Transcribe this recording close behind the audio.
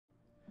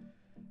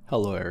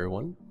Hello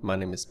everyone, my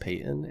name is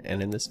Peyton,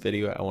 and in this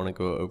video I want to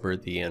go over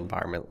the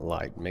Environment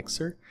Light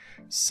Mixer.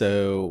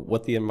 So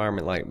what the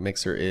Environment Light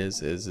Mixer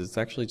is it's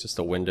actually just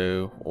a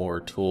window or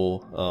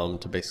tool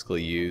to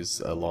basically use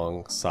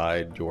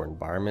alongside your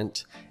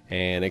environment,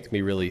 and it can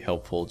be really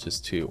helpful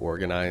just to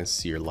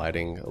organize your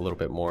lighting a little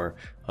bit more,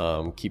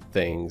 keep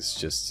things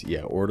just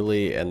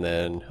orderly, and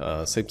then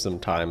save some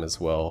time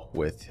as well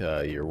with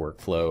your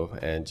workflow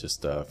and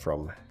just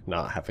from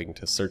not having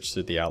to search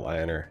through the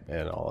outliner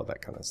and all of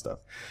that kind of stuff.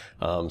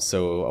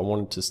 So I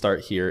wanted to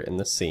start here in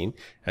the scene.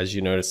 As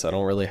you notice, I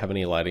don't really have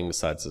any lighting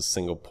besides a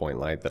single point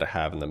light that I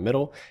have in the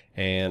middle,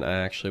 and I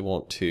actually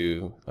want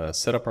to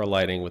set up our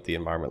lighting with the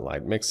Environment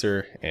Light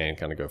Mixer and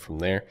kind of go from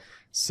there.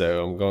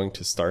 So I'm going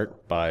to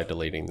start by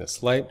deleting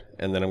this light,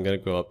 and then I'm going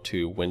to go up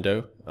to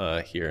Window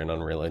here in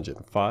Unreal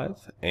Engine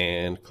 5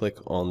 and click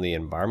on the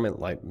Environment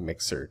Light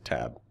Mixer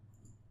tab.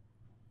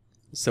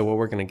 So what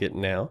we're going to get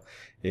now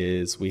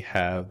is we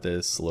have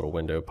this little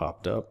window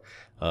popped up,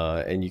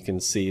 and you can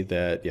see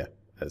that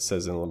it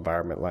says in the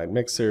Environment Light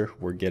Mixer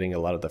we're getting a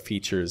lot of the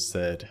features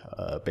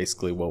that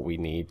basically what we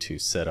need to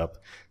set up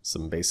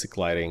some basic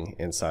lighting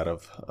inside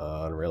of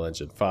Unreal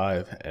Engine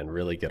 5 and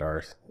really get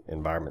our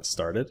environment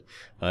started.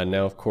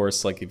 Now of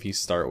course, like if you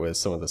start with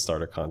some of the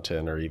starter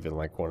content or even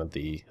like one of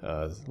the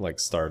like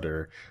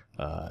starter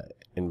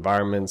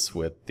environments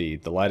with the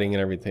lighting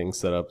and everything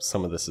set up,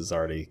 some of this is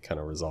already kind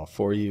of resolved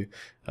for you,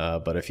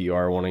 but if you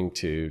are wanting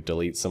to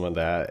delete some of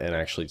that and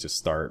actually just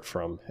start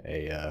from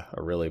a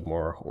really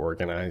more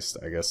organized,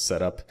 I guess,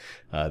 setup,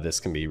 this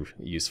can be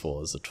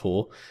useful as a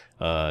tool.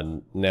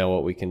 Now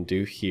what we can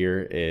do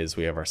here is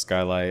we have our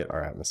skylight,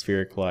 our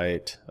atmospheric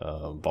light,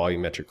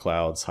 volumetric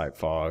clouds, height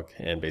fog,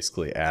 and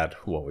basically add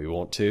what we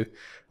want to.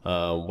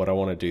 What I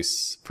want to do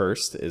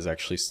first is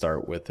actually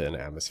start with an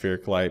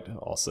atmospheric light,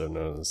 also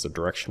known as a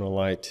directional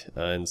light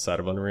inside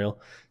of Unreal.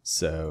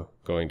 So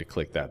going to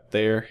click that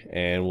there,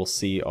 and we'll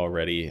see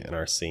already in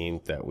our scene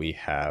that we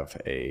have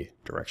a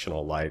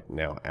directional light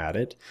now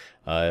added.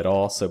 It'll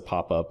also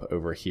pop up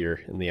over here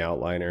in the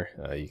outliner.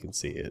 You can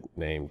see it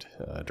named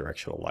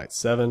Directional Light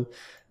 7,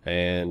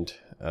 and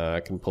I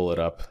can pull it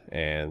up,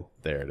 and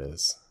there it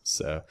is.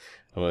 So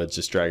I'm going to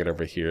just drag it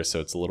over here so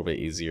it's a little bit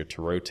easier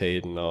to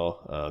rotate and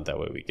all. That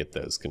way we get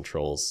those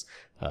controls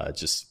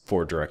just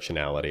for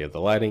directionality of the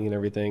lighting and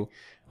everything.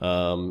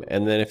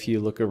 And then if you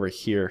look over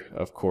here,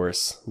 of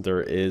course,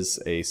 there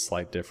is a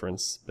slight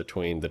difference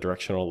between the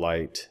directional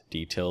light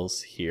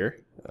details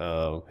here.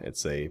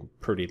 It's a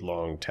pretty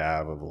long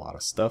tab of a lot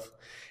of stuff,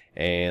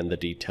 and the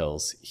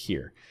details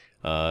here.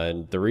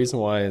 And the reason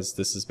why is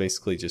this is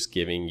basically just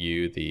giving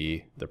you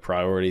the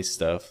priority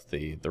stuff,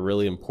 the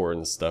really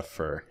important stuff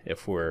for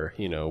if we're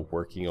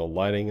working on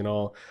lighting and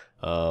all.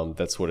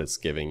 That's what it's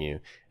giving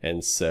you.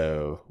 And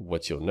so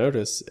what you'll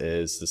notice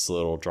is this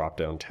little drop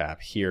down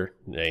tab here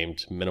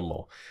named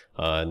minimal,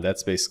 and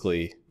that's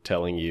basically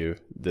telling you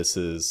this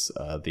is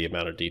the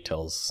amount of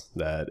details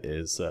that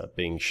is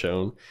being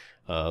shown.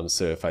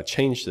 So if I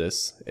change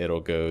this,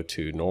 it'll go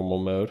to normal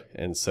mode,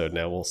 and so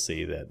now we'll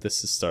see that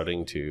this is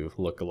starting to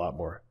look a lot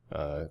more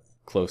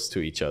close to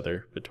each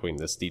other between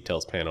this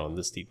details panel and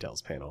this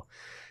details panel.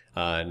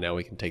 Now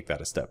we can take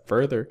that a step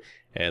further,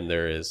 and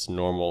there is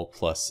normal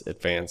plus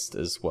advanced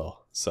as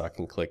well. So I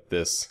can click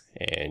this,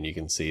 and you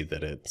can see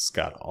that it's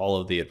got all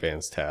of the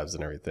advanced tabs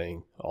and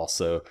everything.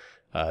 Also,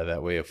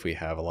 that way if we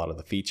have a lot of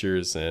the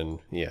features and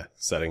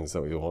settings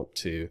that we want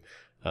to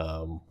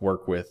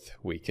work with,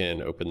 we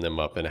can open them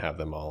up and have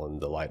them all in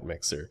the light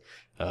mixer.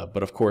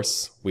 But of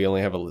course, we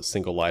only have a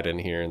single light in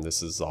here, and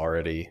this is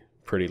already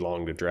pretty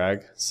long to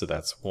drag, so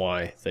that's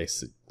why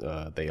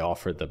they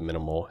offer the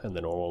minimal and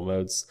the normal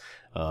modes.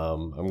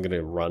 I'm going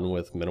to run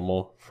with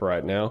minimal for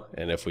right now,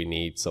 and if we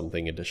need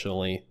something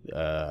additionally,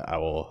 I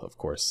will of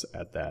course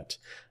add that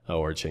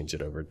or change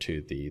it over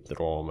to the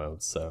normal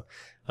mode. So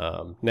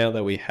now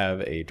that we have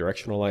a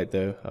directional light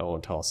though, I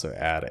want to also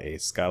add a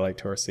skylight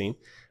to our scene.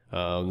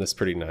 That's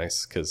pretty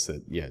nice because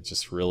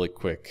just really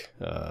quick,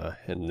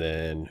 and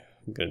then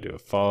I'm going to do a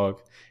fog,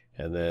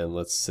 and then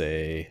let's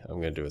say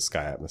I'm going to do a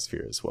sky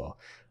atmosphere as well.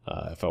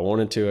 If I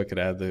wanted to, I could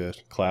add the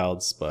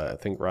clouds, but I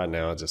think right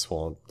now I just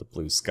want the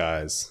blue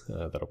skies.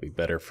 That'll be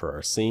better for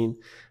our scene.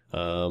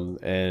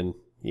 And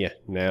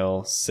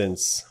now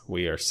since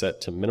we are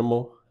set to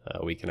minimal,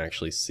 we can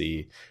actually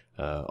see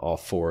all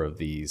four of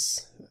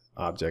these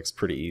objects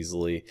pretty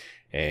easily.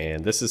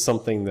 And this is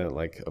something that,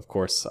 like, of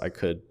course I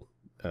could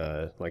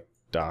like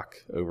dock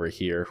over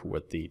here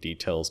with the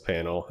details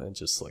panel and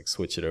just like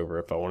switch it over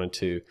if I wanted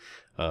to,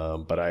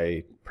 but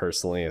I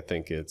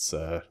think it's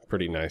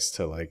pretty nice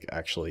to like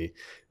actually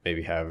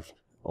maybe have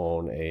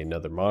on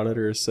another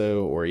monitor or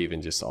so, or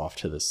even just off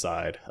to the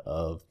side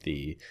of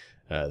the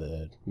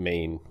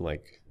main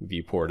like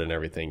viewport and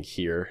everything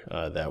here.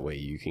 That way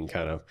you can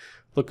kind of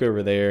look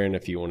over there, and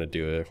if you want to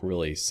do a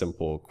really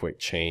simple quick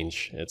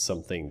change, it's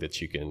something that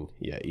you can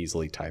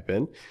easily type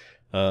in.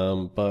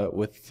 But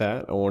with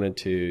that, I wanted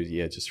to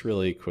just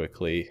really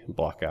quickly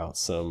block out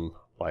some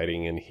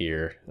lighting in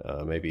here,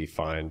 maybe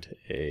find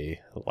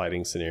a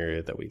lighting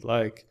scenario that we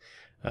like,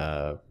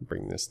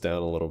 bring this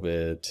down a little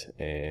bit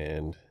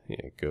and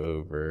go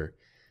over,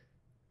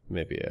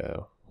 maybe I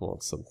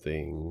want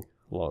something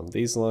along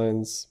these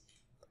lines.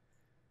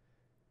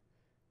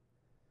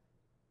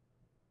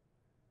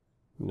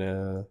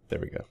 No, there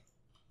we go.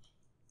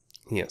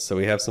 Yeah, so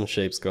we have some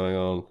shapes going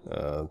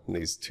on.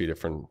 These two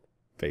different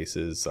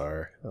faces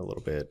are a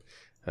little bit,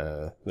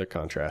 they're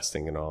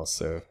contrasting and all,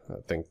 so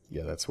I think,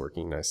 yeah, that's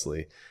working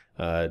nicely.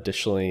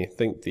 Additionally, I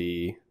think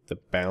the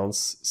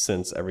bounce,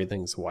 since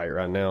everything's white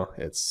right now,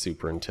 it's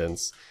super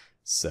intense,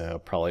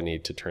 so probably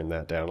need to turn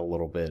that down a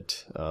little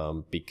bit,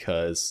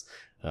 because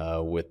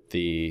with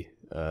the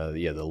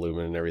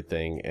lumen and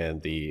everything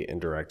and the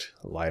indirect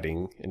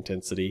lighting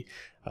intensity,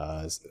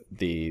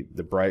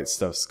 the bright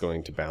stuff's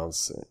going to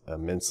bounce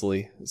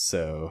immensely.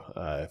 So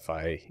if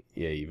I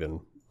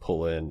even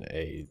pull in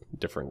a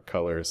different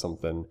color or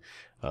something,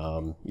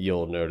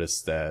 you'll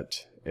notice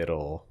that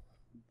it'll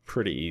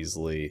pretty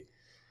easily,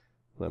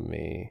 let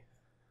me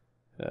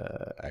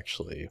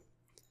actually,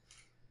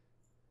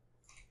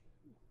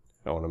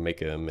 I want to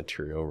make a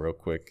material real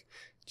quick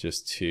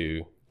just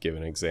to give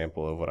an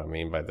example of what I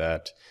mean by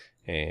that,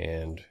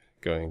 and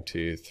going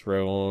to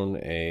throw on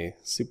a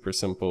super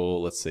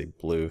simple, let's say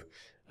blue,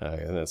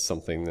 and that's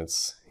something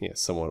that's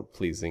somewhat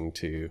pleasing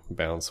to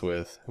bounce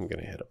with. I'm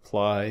going to hit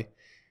apply,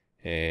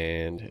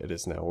 and it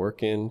is now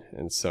working,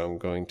 and so I'm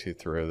going to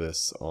throw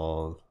this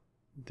on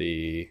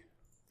the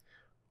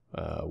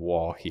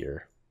wall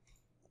here.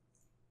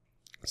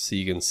 So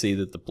you can see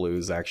that the blue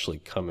is actually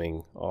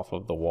coming off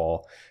of the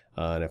wall,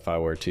 and if I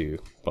were to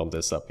bump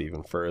this up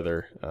even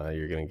further,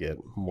 you're going to get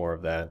more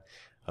of that.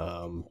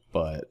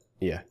 But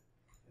yeah,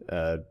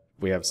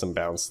 we have some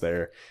bounce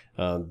there,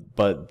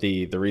 but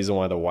the reason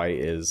why the white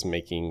is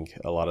making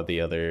a lot of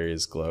the other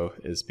areas glow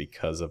is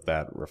because of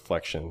that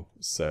reflection.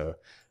 So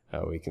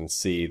we can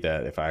see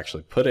that if I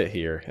actually put it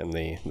here in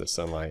the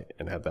sunlight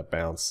and have that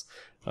bounce,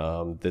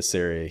 this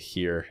area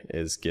here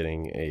is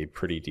getting a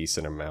pretty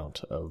decent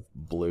amount of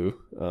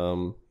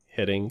blue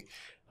hitting,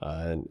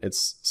 and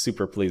it's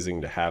super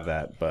pleasing to have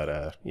that.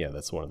 But yeah,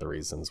 that's one of the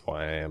reasons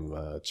why I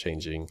am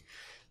changing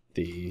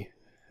the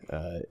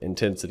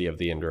intensity of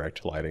the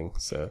indirect lighting.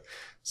 So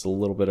it's a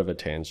little bit of a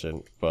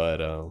tangent,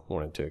 but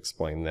wanted to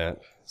explain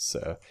that.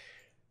 So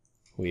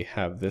we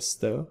have this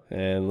though,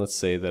 and let's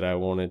say that I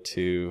wanted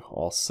to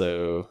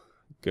also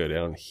go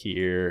down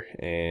here,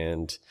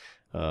 and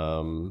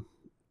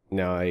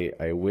now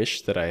I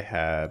wish that I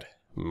had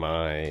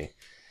my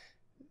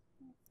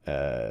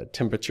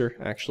temperature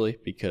actually,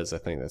 because I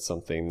think that's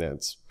something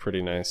that's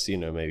pretty nice,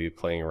 maybe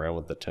playing around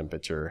with the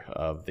temperature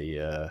of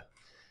the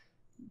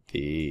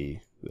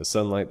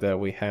sunlight that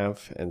we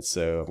have. And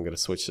so I'm going to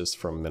switch this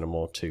from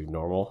minimal to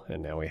normal,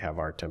 and now we have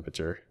our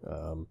temperature.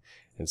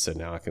 And so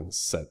now I can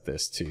set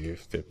this to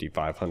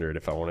 5500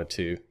 if I wanted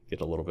to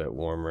get a little bit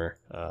warmer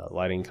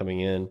lighting coming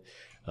in.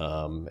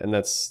 And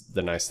that's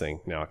the nice thing.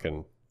 Now I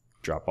can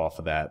drop off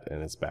of that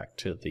and it's back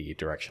to the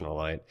directional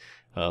light.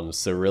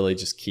 So really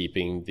just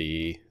keeping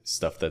the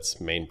stuff that's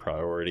main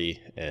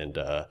priority, and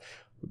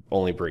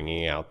only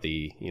bringing out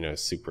the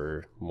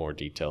super more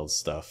detailed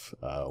stuff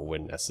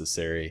when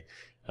necessary.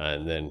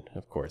 And then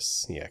of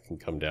course, I can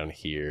come down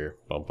here,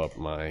 bump up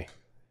my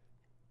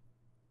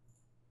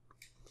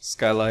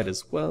skylight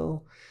as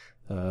well.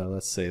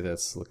 Let's say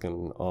that's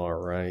looking all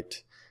right.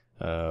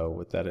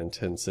 With that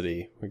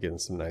intensity, we're getting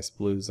some nice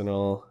blues and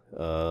all.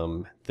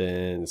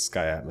 Then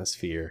sky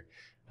atmosphere,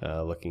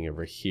 looking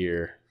over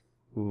here,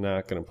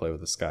 not going to play with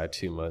the sky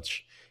too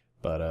much,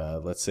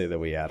 but let's say that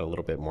we add a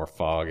little bit more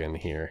fog in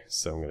here.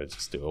 So I'm going to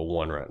just do a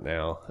 1 right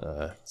now.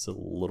 It's a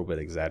little bit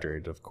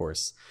exaggerated, of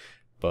course,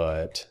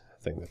 but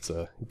I think that's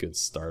a good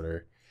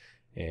starter.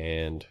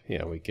 And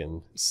yeah, we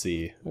can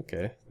see,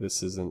 okay,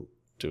 this isn't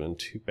doing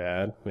too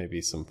bad.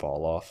 Maybe some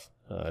fall off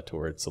to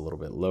where it's a little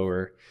bit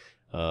lower.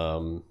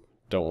 Don't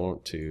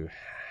want to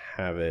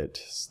have it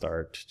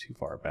start too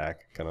far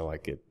back. Kind of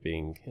like it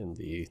being in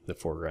the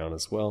foreground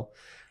as well.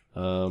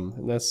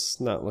 And that's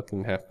not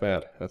looking half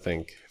bad. I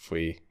think if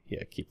we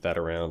keep that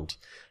around,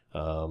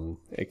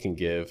 it can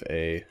give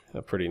a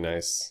pretty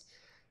nice,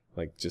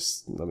 like,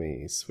 just let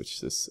me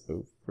switch this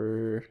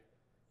over.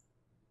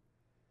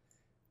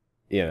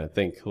 Yeah, I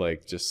think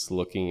like just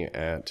looking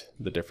at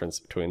the difference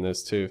between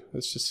those two,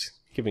 it's just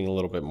giving a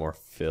little bit more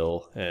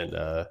fill and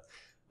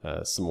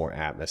some more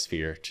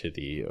atmosphere to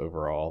the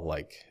overall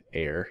like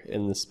air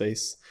in the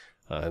space.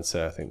 And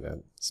so I think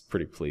that's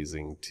pretty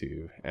pleasing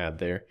to add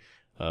there.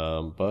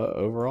 But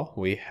overall,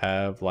 we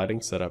have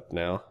lighting set up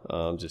now,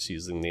 just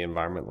using the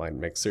environment light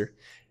mixer,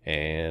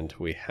 and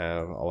we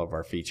have all of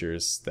our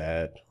features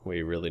that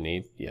we really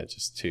need,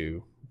 just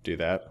to do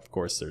that. Of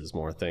course, there's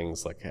more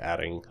things like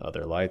adding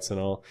other lights and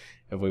all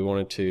if we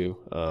wanted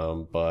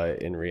to,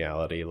 but in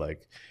reality,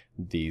 like,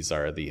 these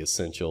are the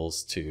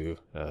essentials to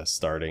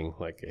starting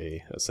like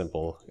a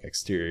simple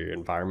exterior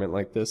environment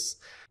like this.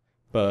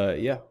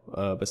 But yeah,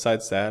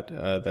 besides that,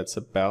 that's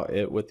about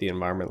it with the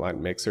environment light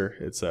mixer.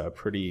 It's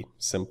pretty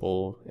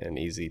simple and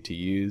easy to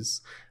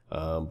use,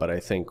 but I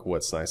think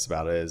what's nice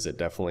about it is it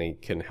definitely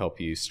can help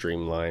you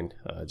streamline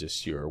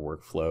just your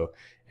workflow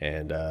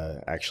and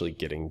actually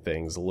getting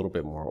things a little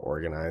bit more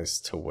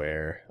organized to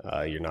where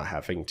you're not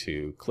having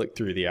to click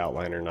through the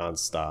outliner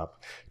nonstop,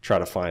 try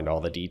to find all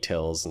the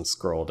details and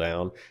scroll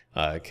down.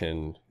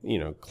 Can, you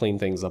know, clean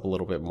things up a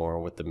little bit more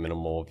with the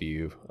minimal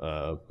view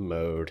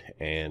mode,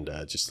 and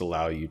just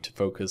allow you to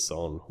focus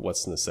on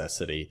what's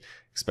necessity,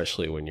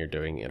 especially when you're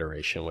doing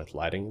iteration with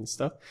lighting and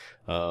stuff.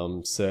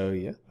 So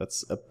yeah,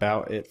 that's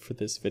about it for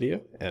this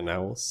video, and I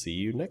will see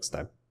you next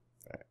time.